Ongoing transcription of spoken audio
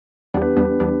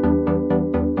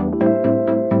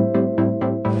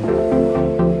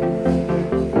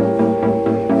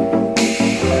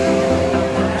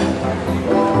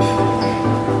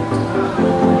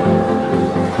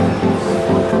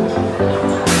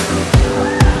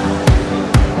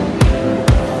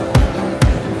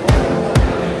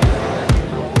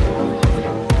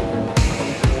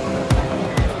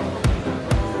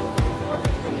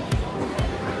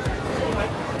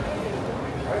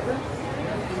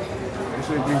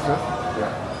way, please, sir.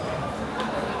 Yeah.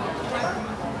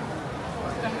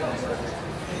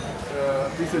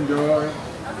 Please enjoy.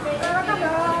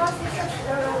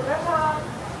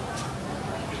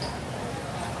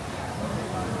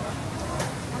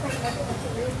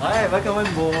 Hi, welcome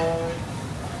on board.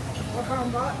 Welcome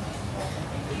on board.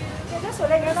 Just to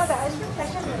let you know, the ice cream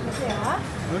station is here.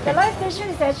 Okay. The live station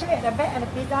is actually at the back, and the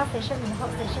pizza station in the hot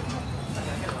station.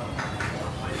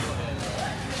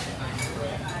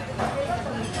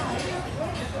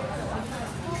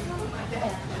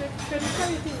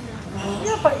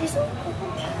 Yeah, but it's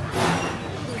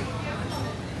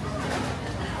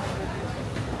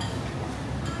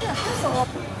yeah, that's all.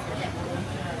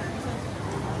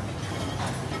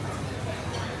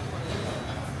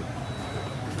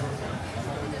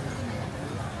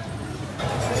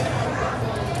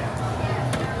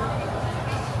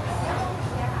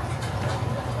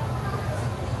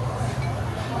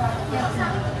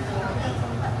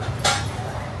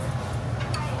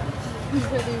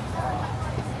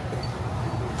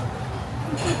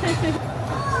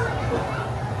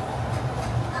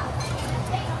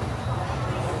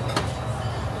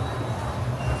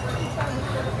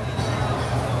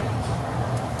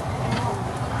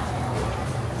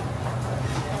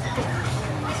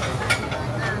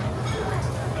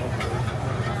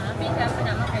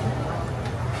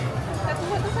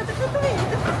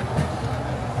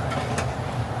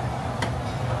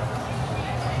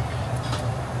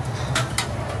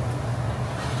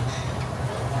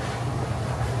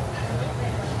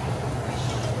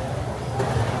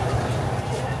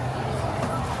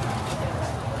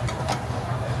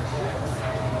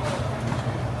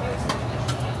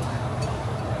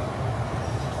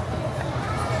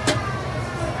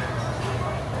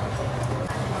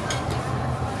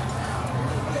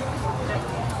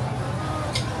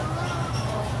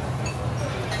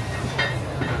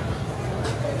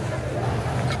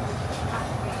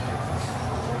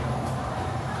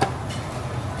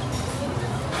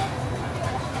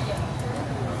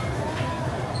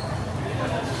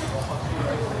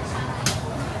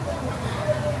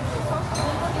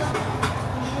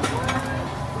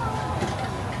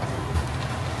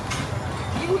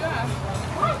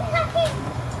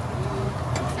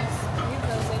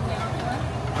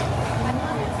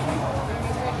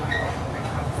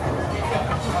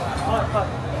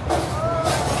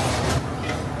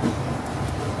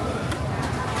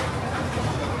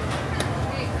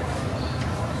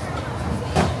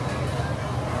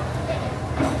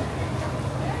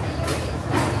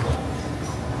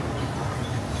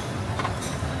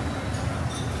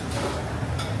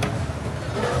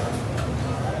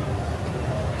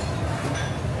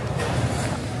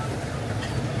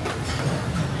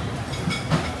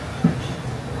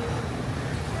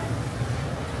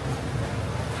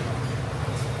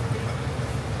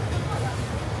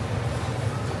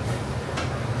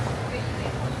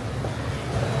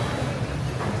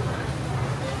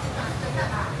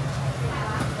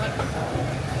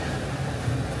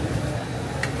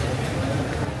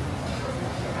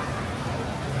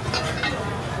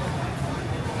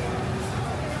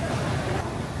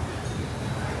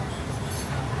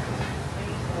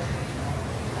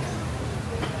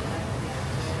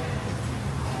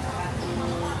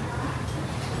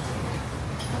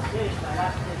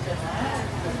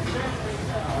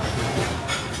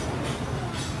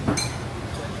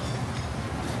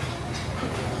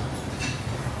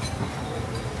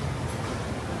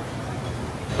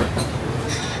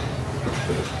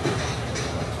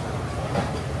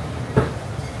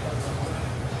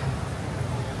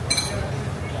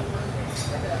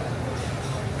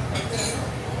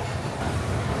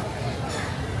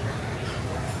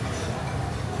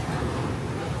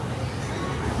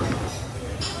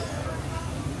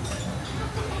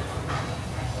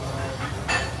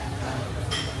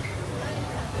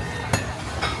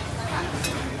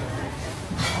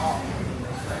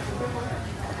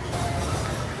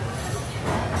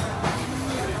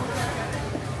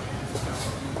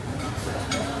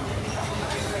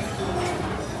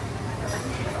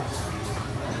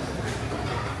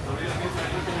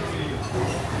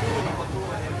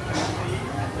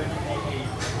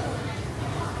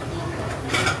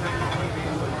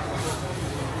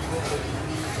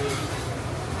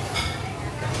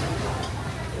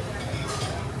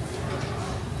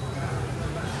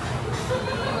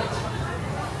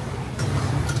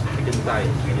 Thai.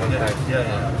 Yeah,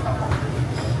 yeah.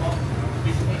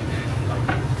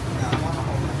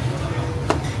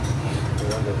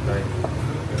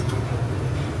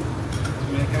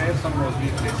 Can I have some roast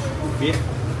beef, please? Beef?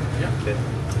 Yeah. Okay.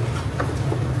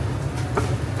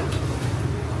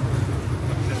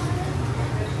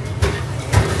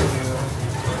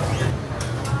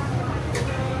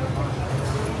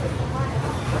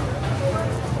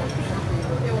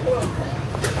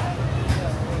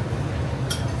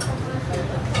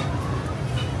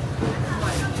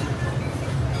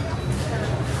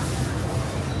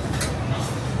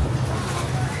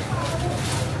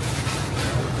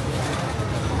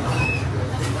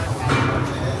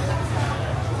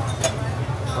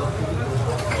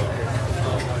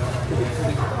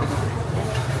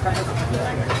 Oke.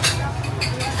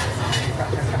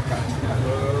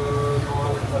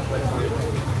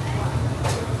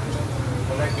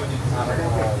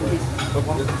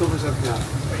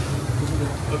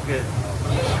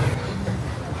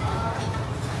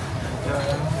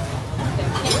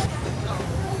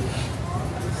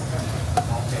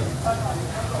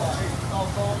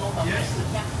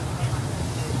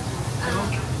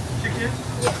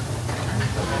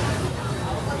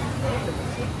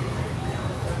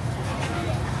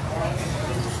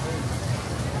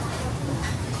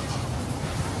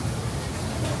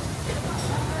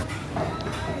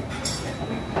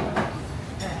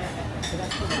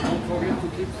 Don't forget to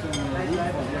keep some room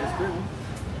for the ice cream.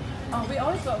 Oh, we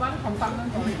always got one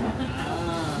compartment for it.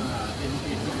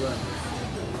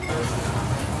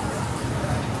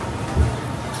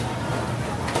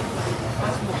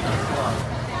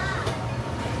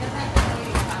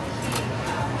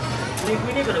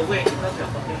 We need to wait because you're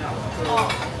talking out. So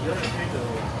you want to change to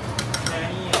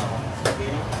Changi or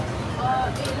spaghetti?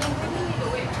 We need to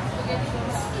wait.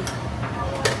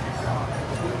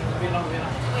 Wait long.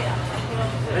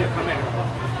 Then you come back.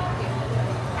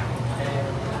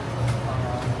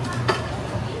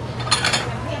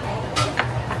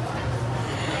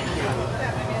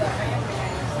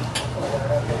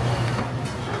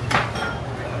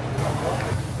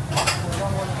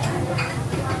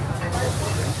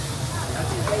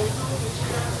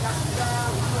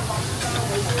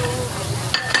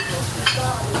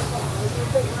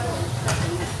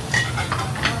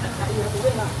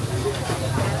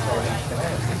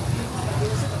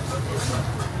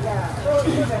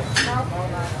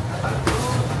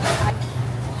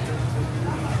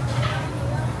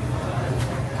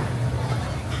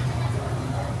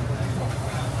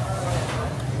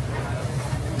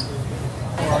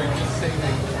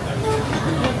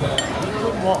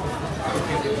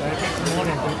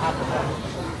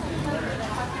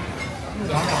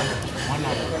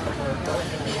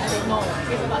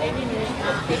 It's about 80 minutes.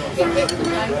 8 to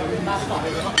 9 bus stop.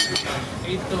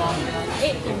 8 to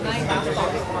 9 bus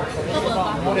stop.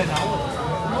 More than an hour.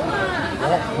 No lah.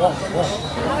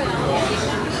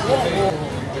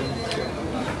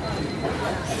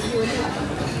 You will then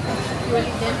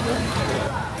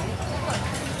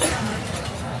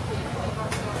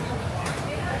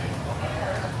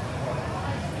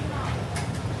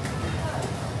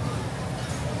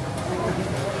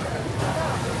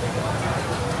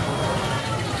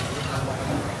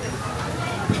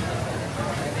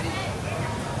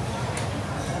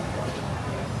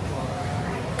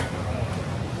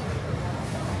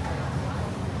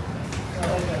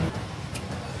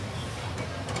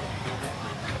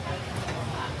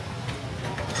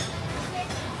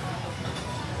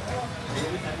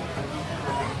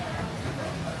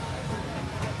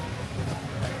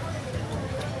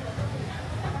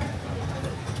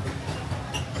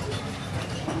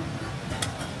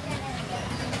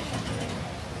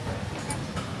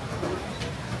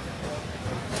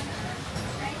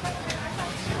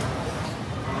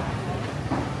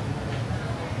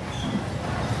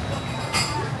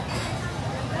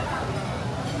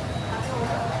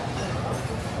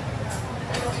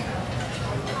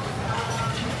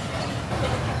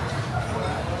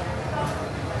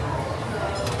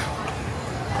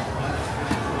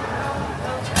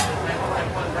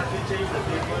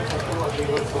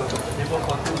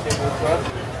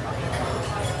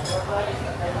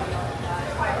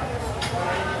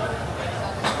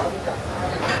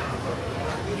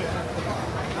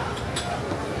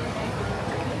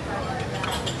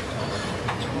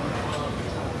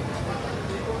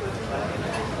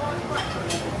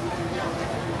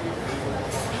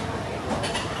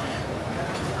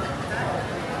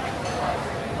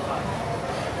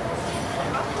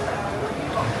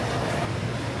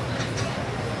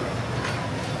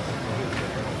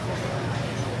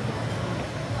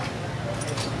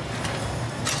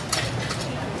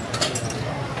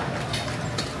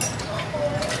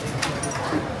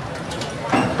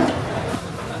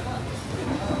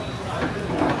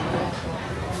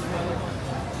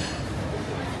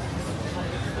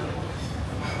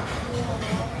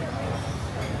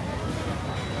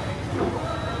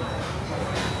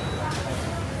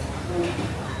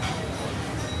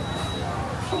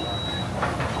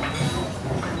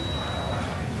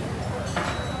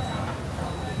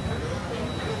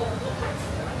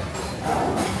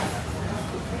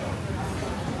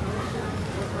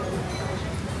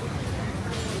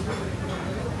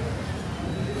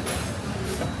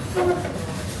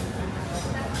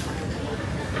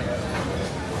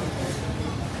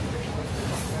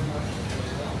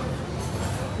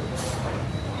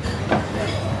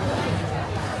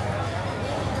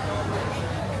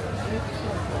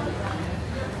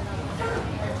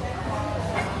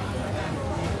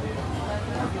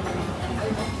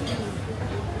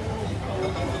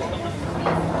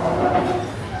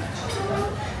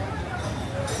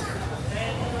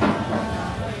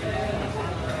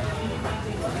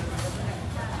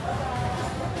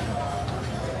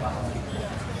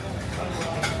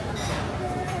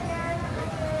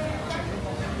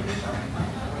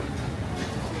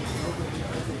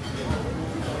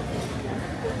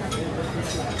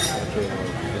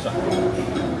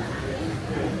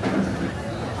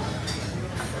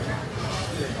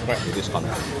Right, this one.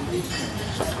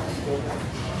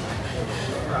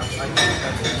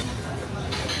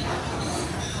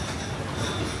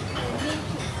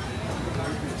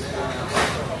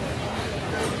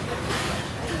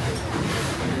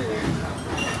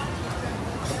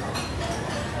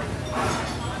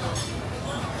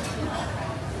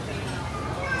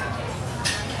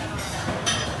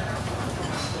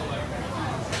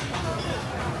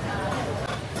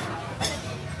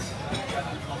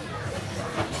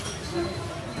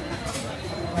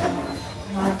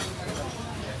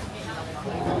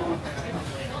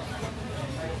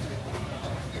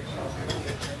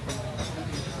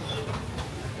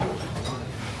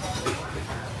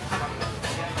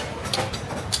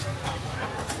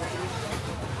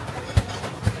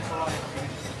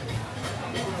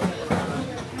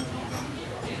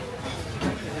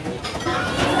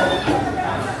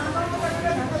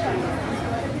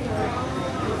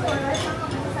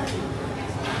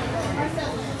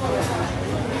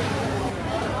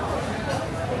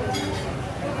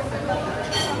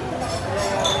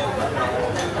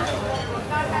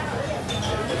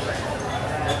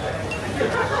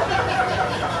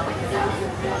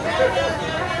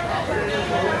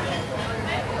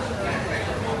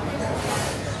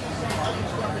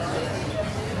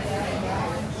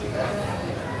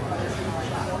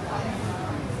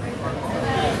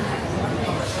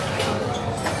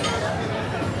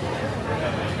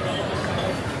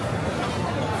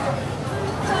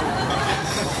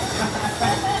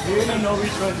 You don't know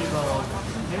which one is wrong.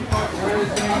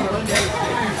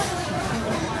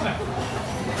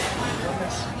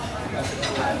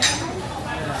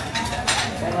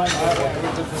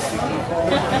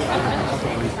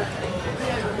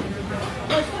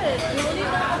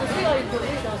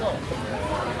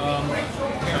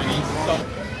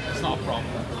 It's not a problem.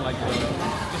 Like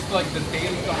just like the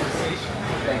daily conversation.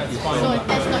 That's fine. So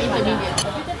that's not intermediate.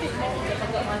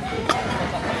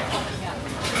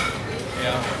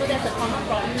 Yeah. So that's a common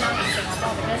problem now in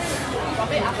Singapore because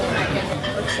probably after I can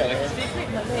speak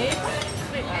Malay,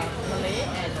 speak Malay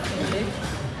and English.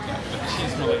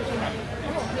 She's Malay, right?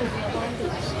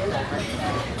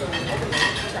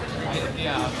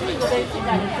 Yeah. 所以我哋現在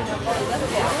喺新加坡而家都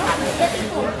成日行一啲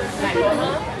路嚟講啦，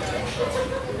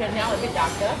人有啲雜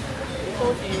嘅，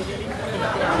多住嗰啲。